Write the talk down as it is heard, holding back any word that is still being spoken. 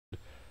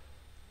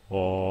Alrighty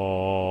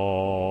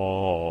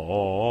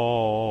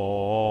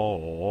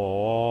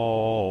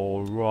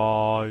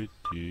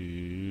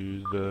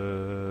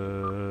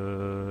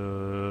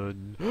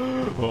then.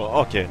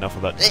 Okay, enough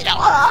of that.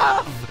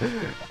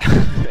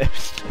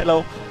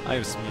 Hello, I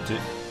am Smeety.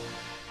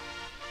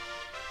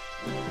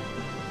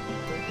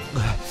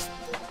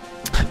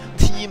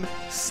 Team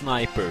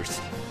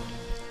Snipers.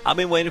 I've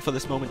been waiting for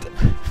this moment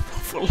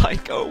for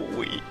like a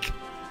week.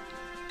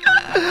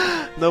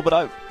 No, but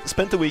I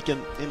spent the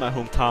weekend in my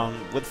hometown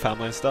with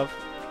family and stuff.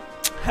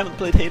 Haven't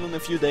played Halo in a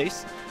few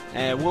days.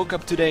 Woke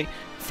up today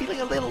feeling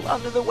a little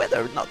under the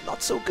weather,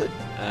 not so good.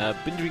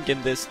 Been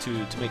drinking this to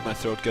make my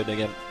throat good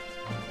again.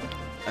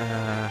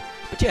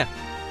 But yeah,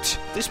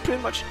 this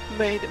pretty much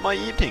made my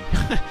evening.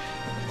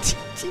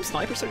 Team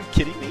Snipers, are you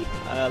kidding me?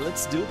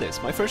 Let's do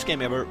this. My first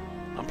game ever.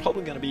 I'm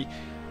probably gonna be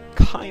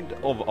kind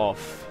of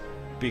off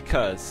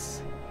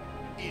because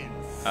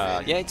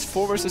yeah, it's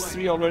 4 versus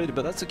 3 already,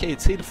 but that's okay.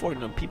 It's Halo 4. You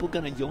know, people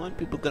gonna join,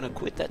 people gonna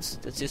quit. That's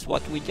just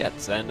what we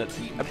get. And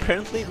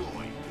apparently,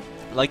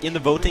 like in the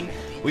voting,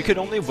 we could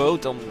only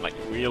vote on like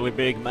really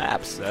big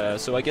maps.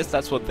 So I guess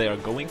that's what they are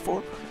going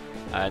for.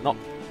 Not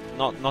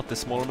the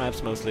smaller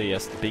maps, mostly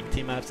just big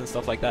team maps and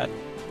stuff like that.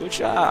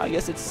 Which I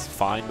guess it's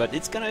fine, but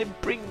it's gonna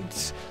bring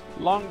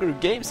longer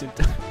games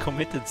into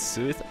committed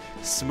suicide.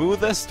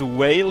 Smoothest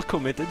whale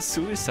committed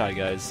suicide,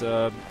 guys.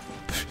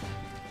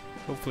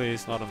 Hopefully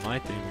it's not on my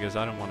team, because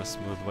I don't want a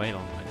smooth whale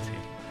on my team.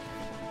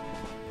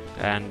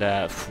 And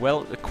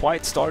well, a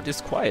quiet start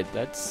is quiet.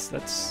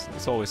 That's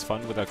always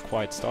fun with a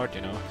quiet start,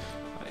 you know.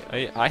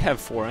 I have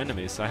 4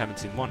 enemies. I haven't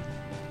seen one.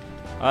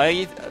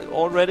 I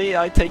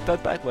take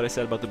that back. What I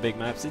said about the big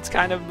maps. It's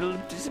kind of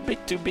it's a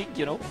bit too big,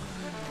 you know.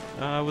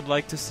 I would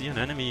like to see an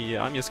enemy.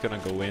 I'm just gonna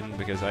go in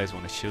because I just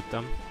want to shoot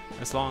them.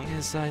 As long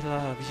as I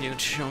love you,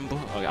 Shumbo.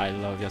 Oh, I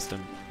love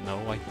Justin. No,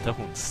 I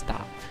don't.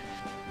 Stop.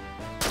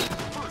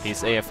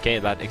 He's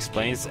AFK. That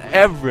explains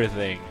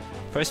everything.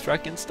 First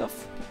track and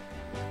stuff.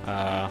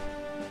 I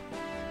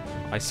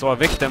saw a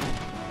victim.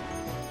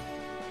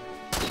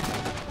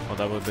 Oh,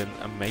 that would have been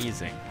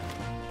amazing.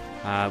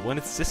 When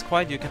it's this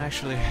quiet, you can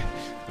actually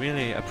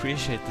really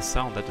appreciate the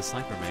sound that the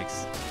sniper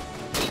makes.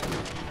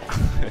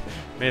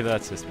 Maybe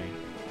that's just me.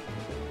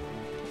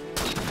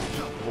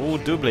 Oh,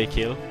 double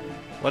kill.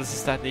 What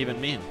does that even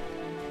mean?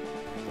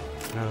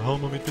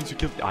 Holmbom, it means you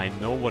killed. I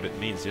know what it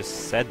means.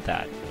 Just said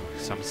that.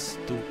 Some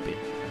stupid.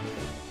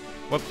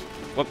 Whoop,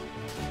 whoop,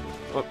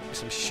 whoop.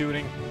 Some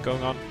shooting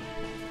going on.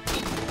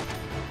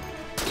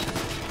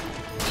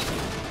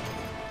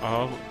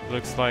 Oh,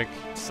 looks like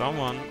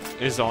someone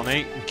is on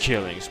a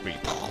killing spree.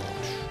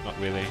 Not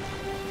really.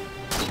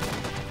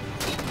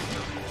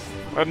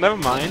 Well, never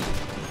mind.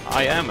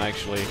 I am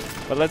actually.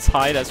 But let's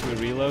hide as we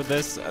reload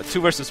this.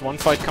 2 versus 1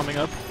 fight coming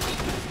up.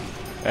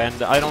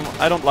 And I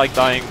don't like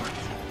dying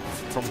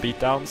from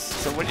beatdowns,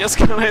 so we're just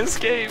gonna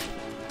escape.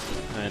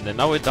 And then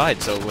now we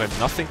died, so we have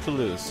nothing to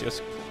lose.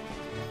 Just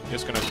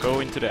gonna go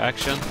into the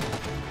action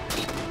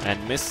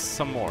and miss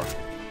some more.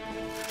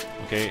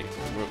 Okay,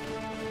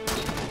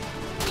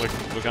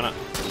 we're gonna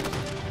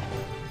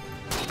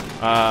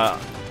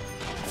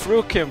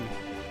fluke him.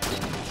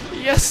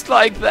 Yes,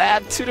 like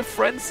that, to the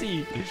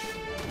frenzy.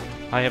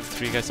 I have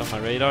 3 guys on my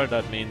radar.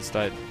 That means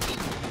that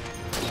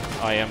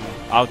I am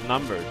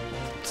outnumbered.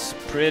 It's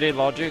pretty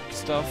logic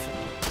stuff.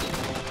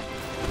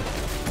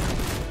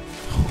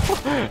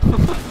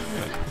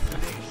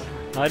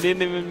 I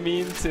didn't even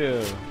mean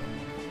to.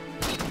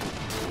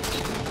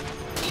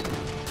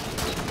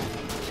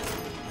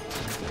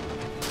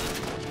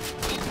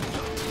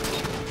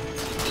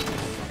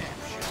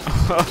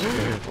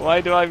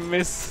 Why do I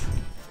miss?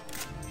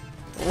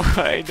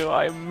 Why do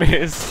I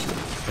miss?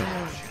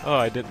 Oh,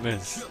 I did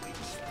miss.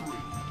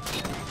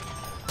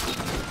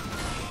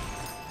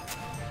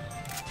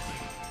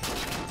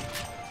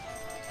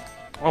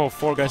 Oh,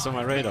 4 guys on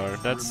my radar.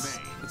 That's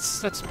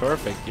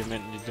perfect. You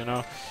mean, you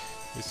know,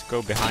 just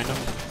go behind them.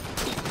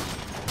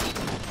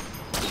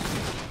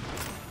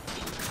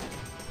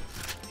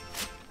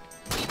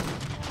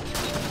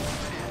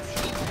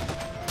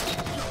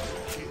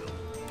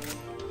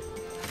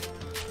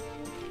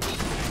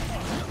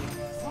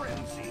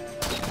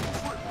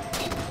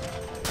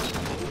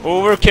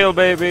 Overkill,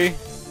 baby!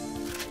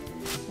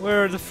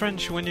 Where are the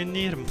French when you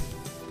need them?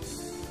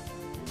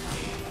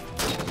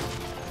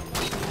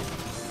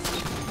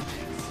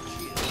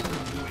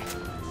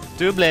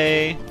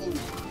 Double!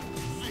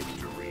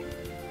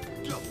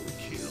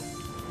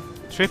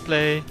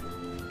 Triple!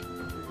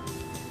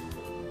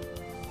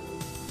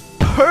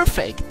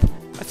 Perfect!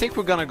 I think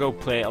we're gonna go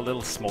play a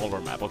little smaller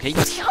map, okay?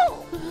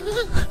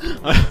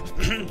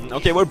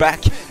 Okay, we're back.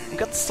 We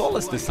got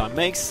Solace this time.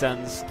 Makes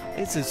sense.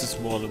 It's just a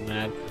smaller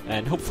map,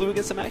 and hopefully we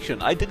get some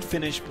action. I did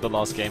finish the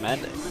last game,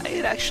 and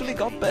it actually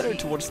got better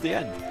towards the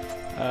end.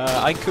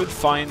 I could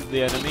find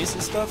the enemies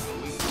and stuff,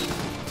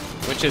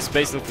 which is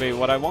basically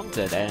what I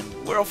wanted, and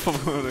we're off to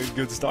a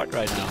good start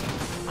right now.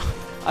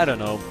 I don't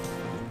know.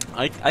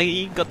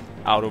 I got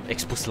out of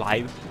Xbox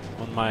Live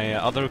on my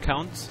other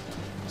account,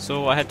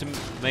 so I had to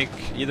make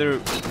either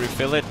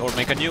refill it or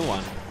make a new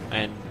one.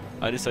 And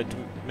I decided to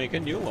make a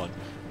new one.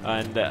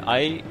 And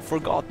I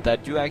forgot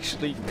that you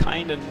actually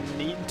kinda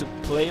need to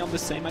play on the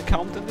same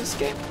account in this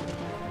game.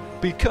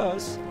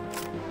 Because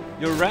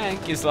your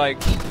rank is like...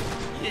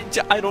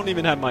 I don't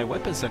even have my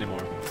weapons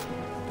anymore.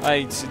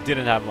 I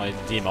didn't have my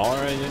DMR,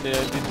 I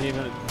didn't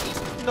even...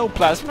 No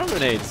plasma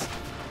grenades.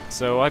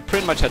 So I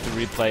pretty much had to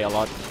replay a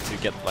lot to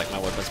get like my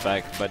weapons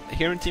back. But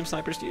here in Team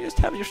Snipers you just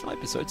have your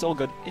snipers, so it's all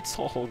good. It's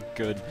all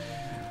good.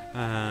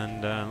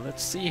 And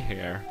let's see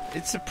here.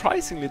 It's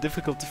surprisingly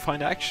difficult to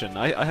find action.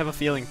 I have a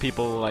feeling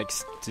people like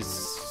to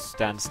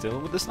stand still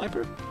with the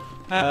sniper.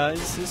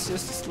 It's just a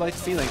slight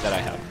feeling that I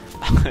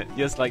have.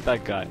 Just like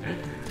that guy.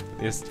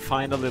 Just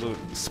find a little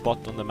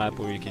spot on the map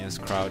where you can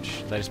just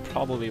crouch. That is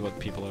probably what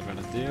people are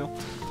gonna do.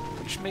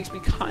 Which makes me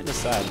kinda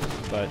sad,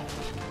 but...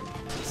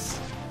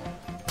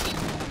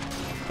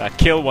 That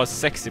kill was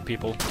sexy,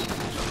 people.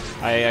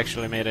 I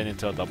actually made it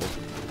into a double.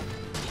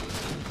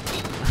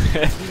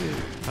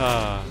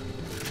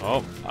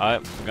 Oh,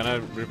 I'm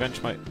gonna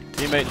revenge my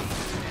teammate.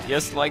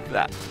 Just like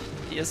that.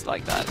 Just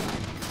like that.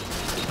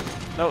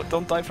 No,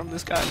 don't die from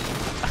this guy.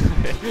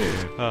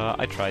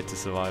 I tried to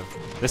survive.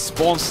 The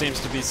spawn seems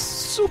to be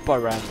super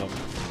random.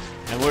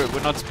 And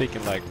we're not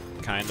speaking like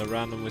kinda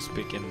random, we're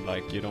speaking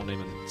like you don't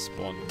even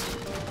spawn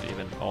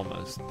even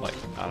almost. Like,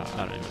 I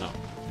don't even know.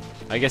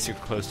 I guess you're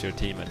close to your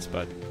teammates,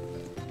 but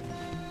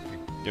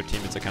your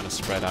teammates are kinda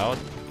spread out.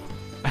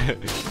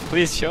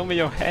 Please show me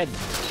your head.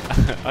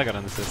 I got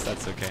an assist,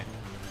 that's okay.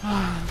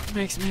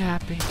 Makes me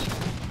happy.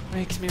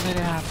 Makes me very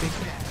happy.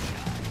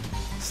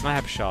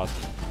 Snapshot.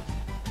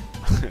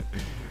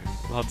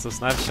 Lots of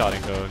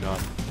snapshotting going on.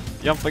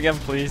 Jump again,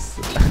 please.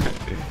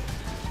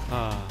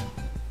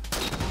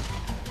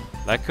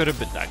 That could have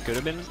been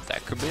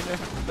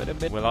a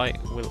bit.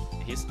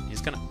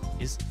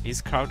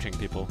 He's crouching,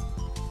 people.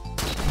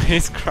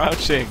 He's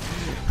crouching.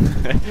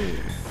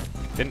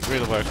 Didn't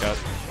really work out.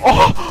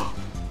 Oh!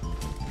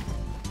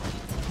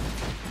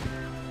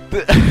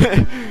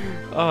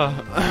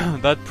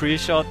 That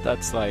pre-shot,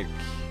 that's like...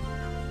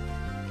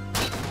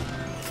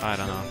 I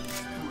don't know.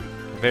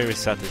 Very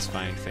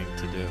satisfying thing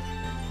to do.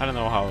 I don't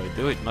know how I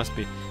do it. Must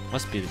be.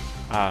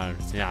 Yeah,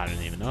 I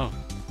don't even know.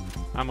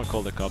 I'm gonna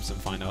call the cops and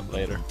find out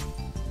later.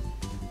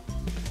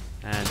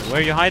 And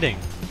where are you hiding,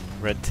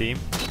 red team?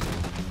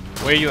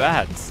 Where you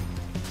at?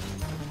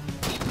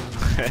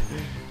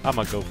 I'm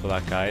gonna go for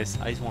that, guys.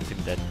 I just want him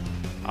dead.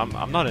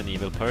 I'm not an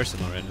evil person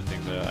or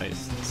anything, but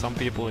some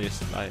people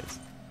just I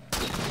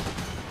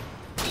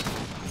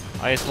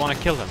just want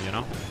to kill them, you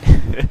know.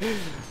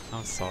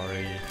 I'm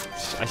sorry.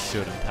 I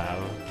shouldn't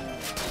have.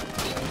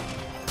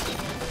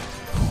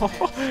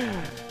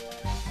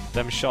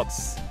 Them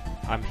shots,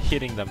 I'm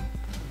hitting them.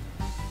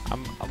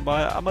 I'm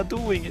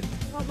doing it.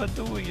 I'm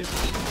doing it.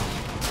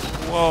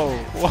 Whoa,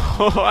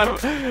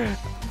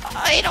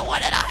 I don't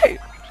want to die.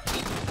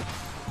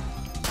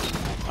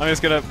 I'm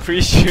just gonna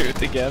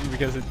pre-shoot again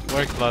because it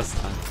worked last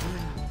time.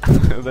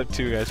 There are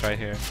two guys right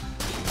here.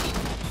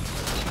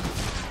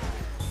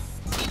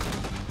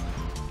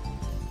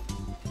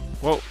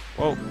 Whoa,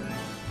 whoa,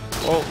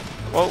 whoa,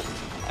 whoa!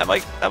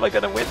 Am I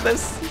gonna win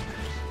this?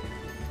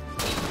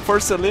 For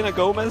Selena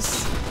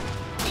Gomez?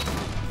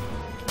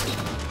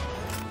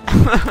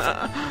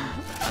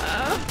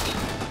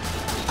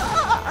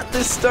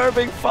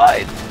 Disturbing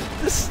fight!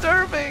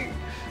 Disturbing!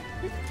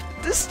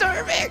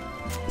 Disturbing!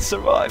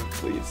 Survive,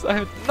 please.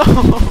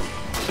 No!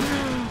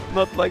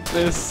 Not like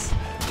this.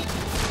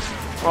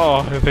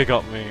 Oh, they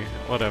got me.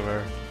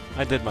 Whatever.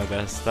 I did my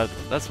best.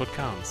 That's what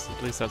counts.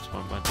 At least that's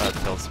what my dad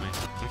tells me.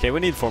 Okay, we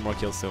need 4 more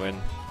kills to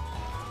win.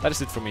 That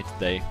is it for me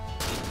today.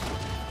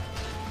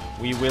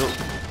 We will...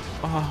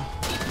 Oh.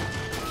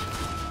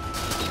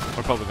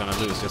 We're probably gonna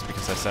lose just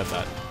because I said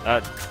that.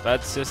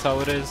 That's just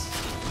how it is.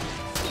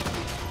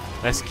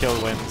 Best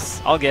kill wins.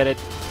 I'll get it.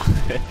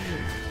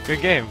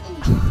 Good game.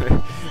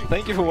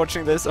 Thank you for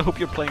watching this. I hope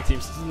you're playing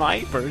Team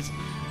Snipers.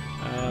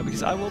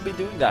 Because I will be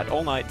doing that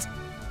all night.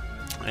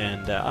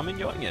 And I'm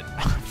enjoying it.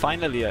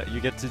 Finally, you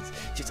get to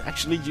just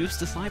actually use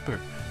the sniper.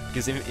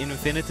 Because in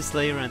Infinity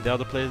Slayer and the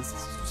other players,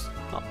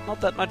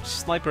 not that much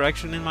sniper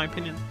action in my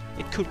opinion.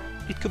 It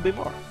could be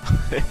more.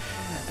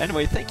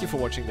 Anyway, thank you for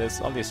watching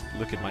this. I'll just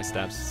look at my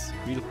stats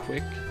real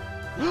quick.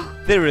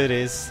 There it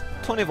is.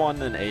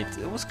 21 and 8.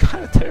 It was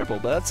kind of terrible,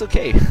 but that's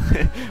okay.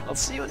 I'll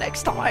see you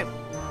next time.